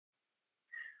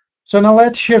So now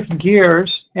let's shift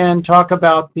gears and talk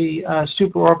about the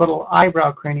supraorbital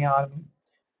eyebrow craniotomy.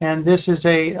 And this is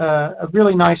a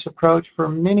really nice approach for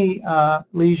many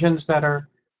lesions that are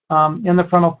in the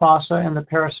frontal fossa and the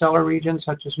paracellar region,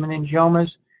 such as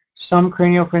meningiomas, some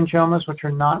craniopharyngiomas, which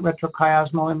are not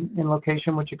retrochiasmal in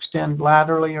location, which extend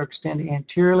laterally or extend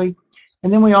anteriorly.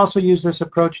 And then we also use this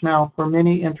approach now for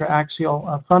many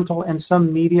intraaxial frontal and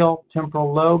some medial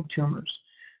temporal lobe tumors.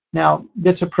 Now,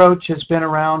 this approach has been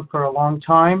around for a long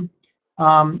time,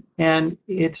 and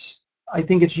I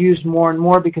think it's used more and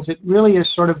more because it really is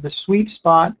sort of the sweet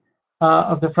spot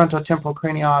of the frontotemporal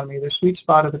craniotomy, the sweet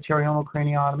spot of the pterional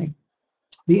craniotomy.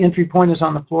 The entry point is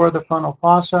on the floor of the frontal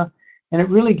fossa, and it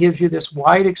really gives you this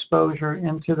wide exposure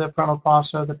into the frontal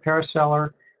fossa, the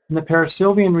paracellar, and the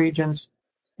parasylvian regions.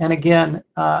 And again,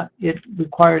 it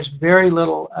requires very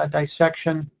little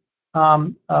dissection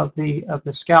of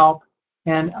the scalp,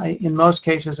 and in most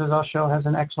cases, as I'll show, has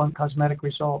an excellent cosmetic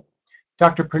result.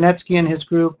 Dr. Pernetsky and his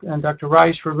group and Dr.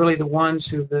 Rice were really the ones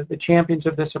who, the champions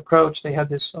of this approach. They had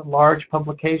this large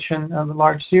publication, a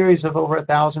large series of over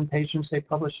 1,000 patients they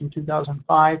published in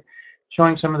 2005,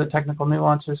 showing some of the technical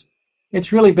nuances.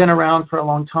 It's really been around for a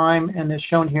long time, and as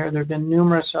shown here, there have been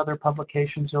numerous other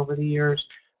publications over the years,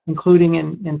 including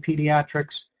in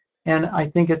pediatrics. And I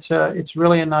think it's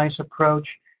really a nice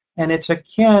approach, and it's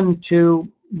akin to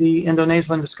the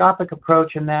endonasal endoscopic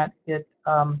approach in that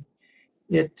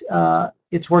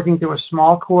it's working through a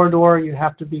small corridor. You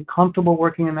have to be comfortable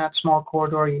working in that small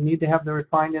corridor. You need to have the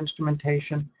refined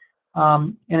instrumentation,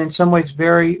 and in some ways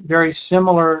very, very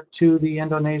similar to the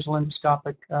endonasal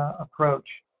endoscopic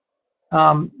approach.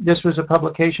 This was a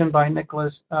publication by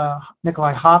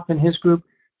Nikolai Hopp and his group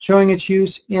showing its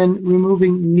use in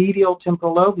removing medial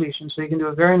temporal lobe lesions. So you can do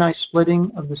a very nice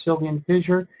splitting of the sylvian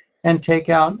fissure and take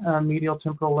out medial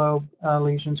temporal lobe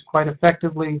lesions quite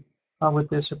effectively with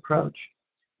this approach.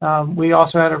 We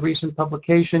also had a recent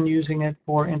publication using it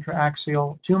for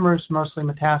intraaxial tumors, mostly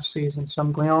metastases and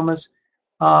some gliomas.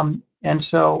 And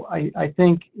so I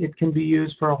think it can be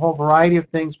used for a whole variety of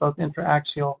things, both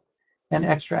intraaxial and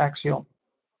extraaxial.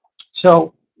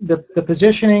 So the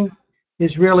positioning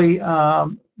is really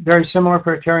very similar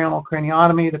for a pterional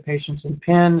craniotomy. The patient's in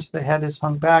pins, the head is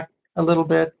hung back a little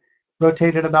bit,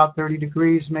 rotated about 30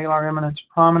 degrees, malar eminence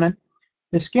prominent.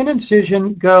 The skin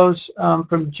incision goes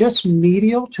from just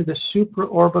medial to the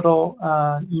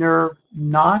supraorbital nerve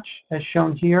notch, as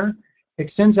shown here,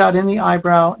 extends out in the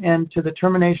eyebrow and to the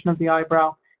termination of the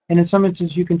eyebrow, and in some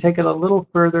instances you can take it a little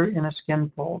further in a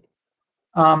skin fold.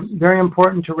 Very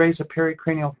important to raise a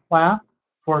pericranial flap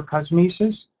for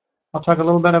cosmesis. I'll talk a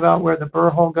little bit about where the burr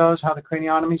hole goes, how the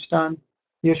craniotomy is done,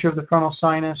 the issue of the frontal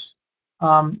sinus,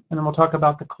 and then we'll talk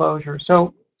about the closure.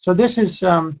 So this is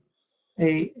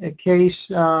a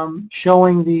case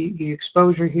showing the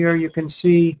exposure here. You can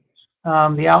see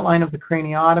the outline of the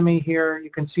craniotomy here. You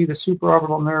can see the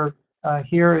supraorbital nerve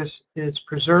here is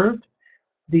preserved.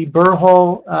 The burr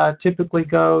hole typically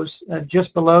goes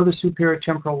just below the superior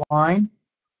temporal line,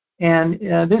 and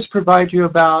this provides you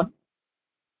about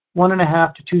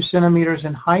 1.5 to 2 centimeters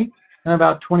in height and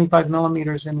about 25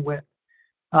 millimeters in width.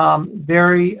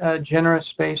 Very generous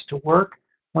space to work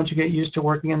once you get used to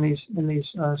working in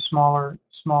these smaller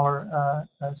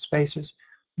spaces.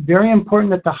 Very important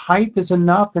that the height is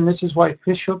enough, and this is why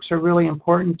fish hooks are really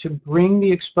important to bring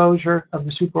the exposure of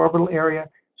the supraorbital area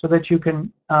so that you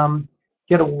can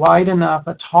get a wide enough,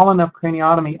 a tall enough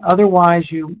craniotomy.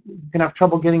 Otherwise, you can have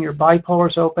trouble getting your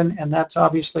bipolars open, and that's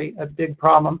obviously a big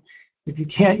problem. If you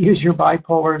can't use your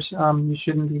bipolars, you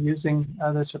shouldn't be using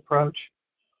this approach.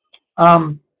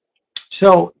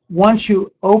 So once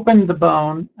you open the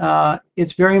bone,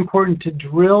 it's very important to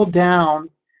drill down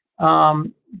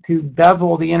to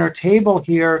bevel the inner table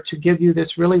here to give you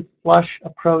this really flush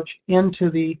approach into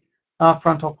the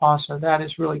frontal fossa. That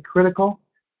is really critical.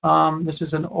 This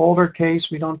is an older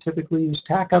case. We don't typically use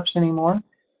tack-ups anymore,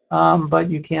 but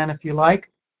you can if you like.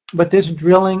 But this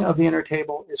drilling of the inner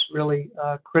table is really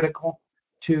critical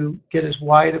to get as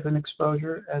wide of an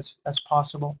exposure as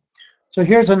possible. So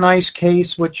here's a nice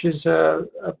case which is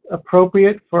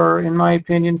appropriate for, in my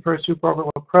opinion, for a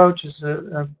supraorbital approach. It's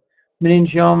a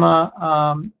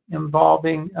meningioma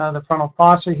involving the frontal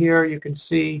fossa here. You can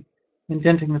see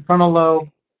indenting the frontal lobe.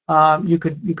 You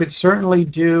could certainly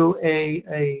do a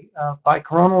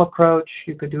bicoronal approach.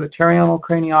 You could do a pterional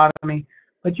craniotomy,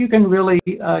 but you can really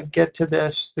get to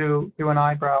this through an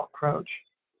eyebrow approach.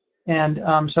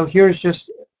 And so here's just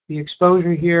the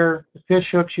exposure here. The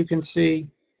fish hooks you can see.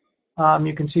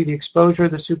 You can see the exposure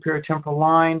of the superior temporal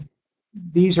line.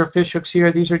 These are fish hooks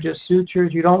here. These are just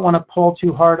sutures. You don't want to pull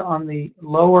too hard on the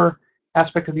lower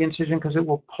aspect of the incision because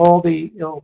it'll